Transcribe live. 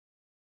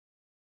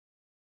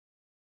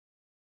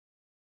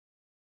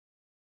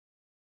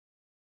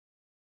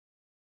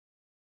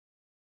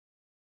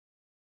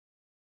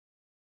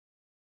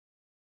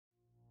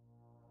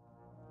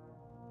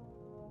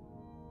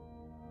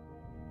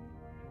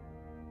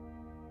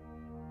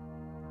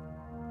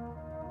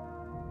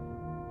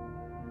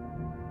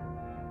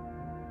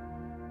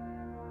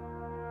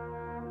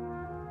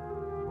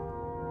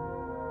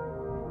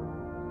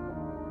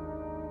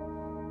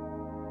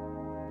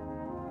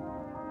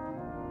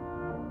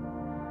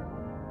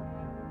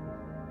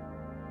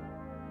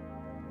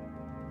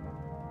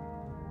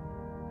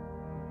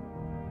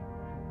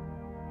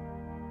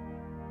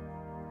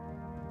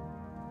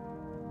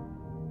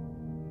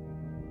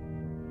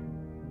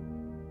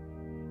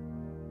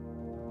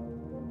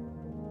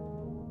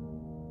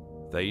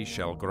They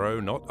shall grow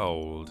not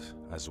old,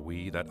 as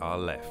we that are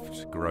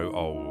left grow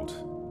old.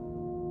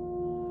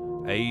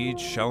 Age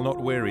shall not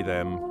weary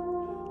them,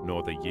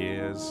 nor the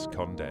years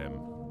condemn.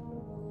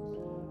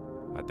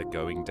 At the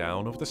going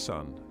down of the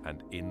sun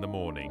and in the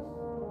morning,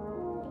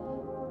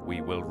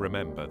 we will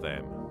remember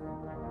them.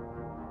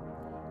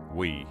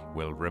 We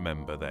will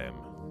remember them.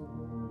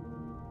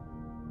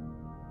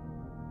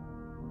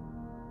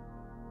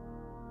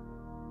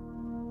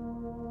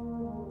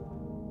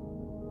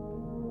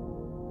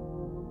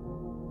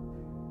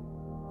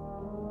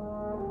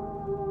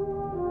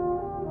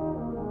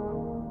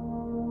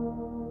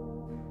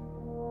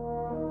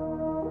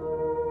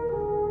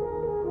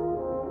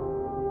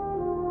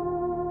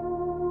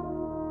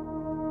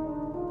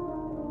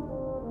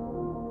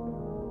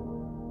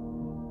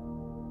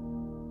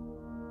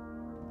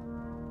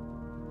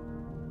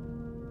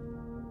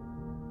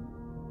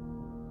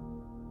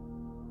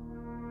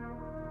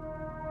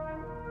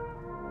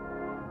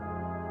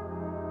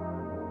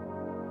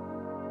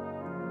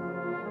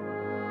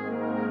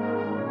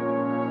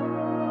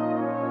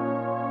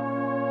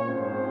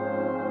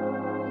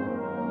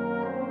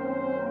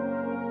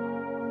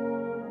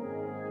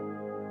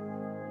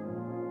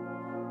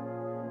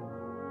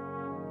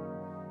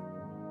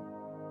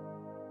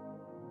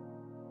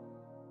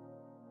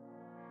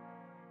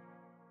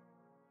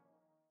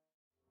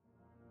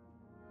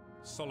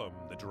 Solemn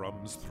the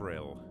drums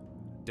thrill,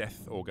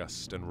 death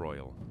august and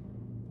royal,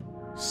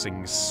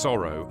 sings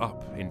sorrow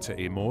up into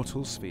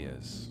immortal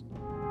spheres.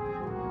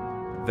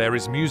 There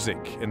is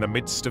music in the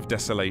midst of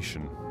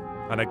desolation,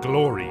 and a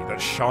glory that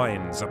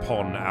shines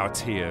upon our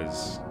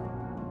tears.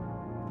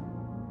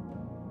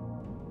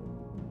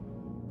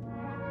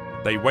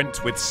 They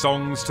went with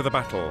songs to the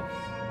battle.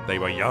 They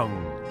were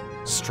young,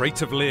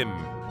 straight of limb,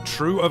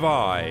 true of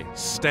eye,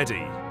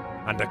 steady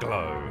and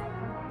aglow.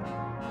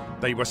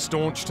 They were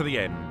staunch to the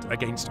end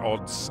against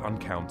odds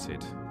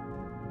uncounted.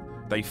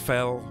 They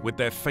fell with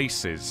their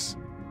faces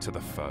to the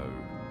foe.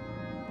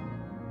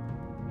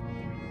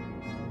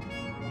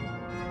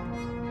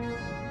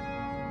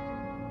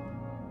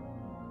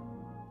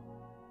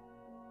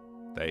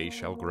 They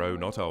shall grow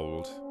not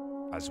old,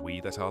 as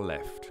we that are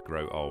left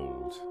grow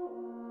old.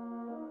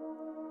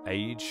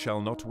 Age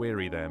shall not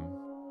weary them,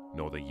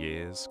 nor the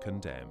years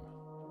condemn.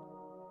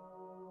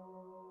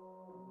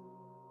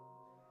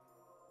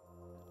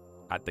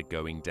 At the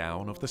going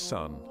down of the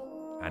sun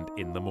and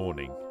in the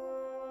morning,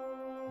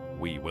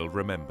 we will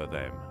remember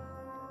them.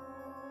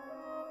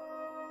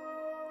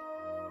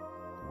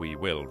 We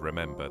will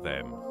remember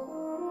them.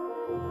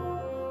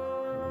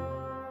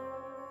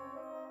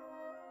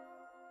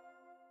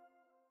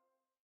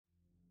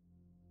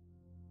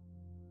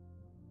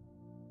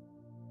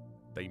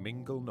 They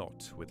mingle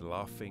not with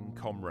laughing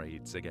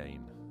comrades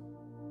again.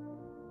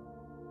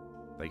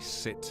 They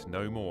sit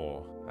no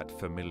more at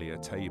familiar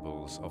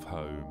tables of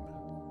home.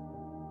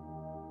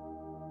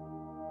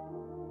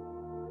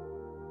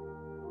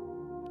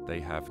 They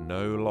have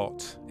no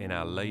lot in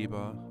our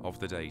labour of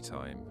the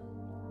daytime.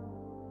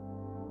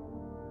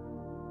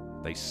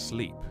 They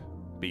sleep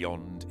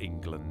beyond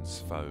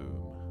England's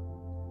foam.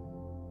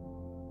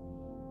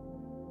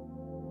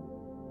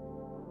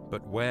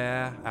 But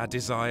where our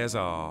desires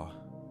are,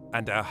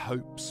 and our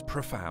hopes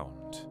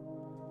profound,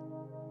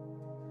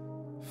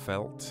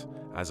 felt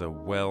as a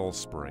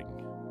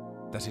wellspring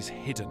that is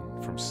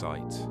hidden from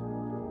sight,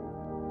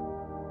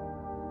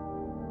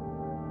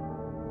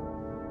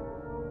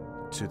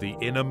 to the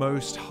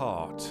innermost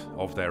heart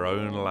of their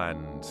own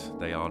land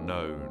they are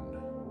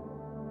known,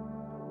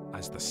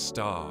 as the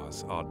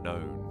stars are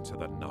known to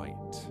the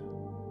night.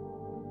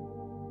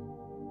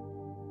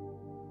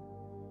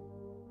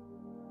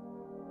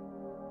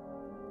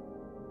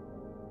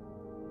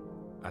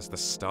 As the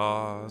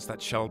stars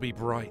that shall be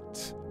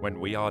bright when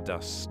we are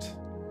dust,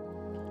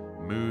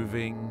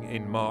 moving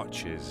in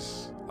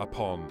marches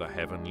upon the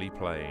heavenly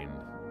plain.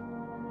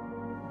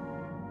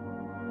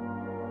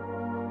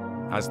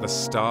 As the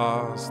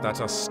stars that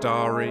are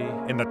starry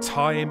in the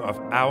time of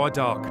our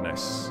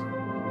darkness,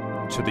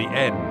 to the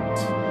end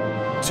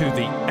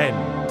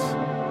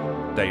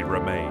they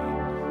remain.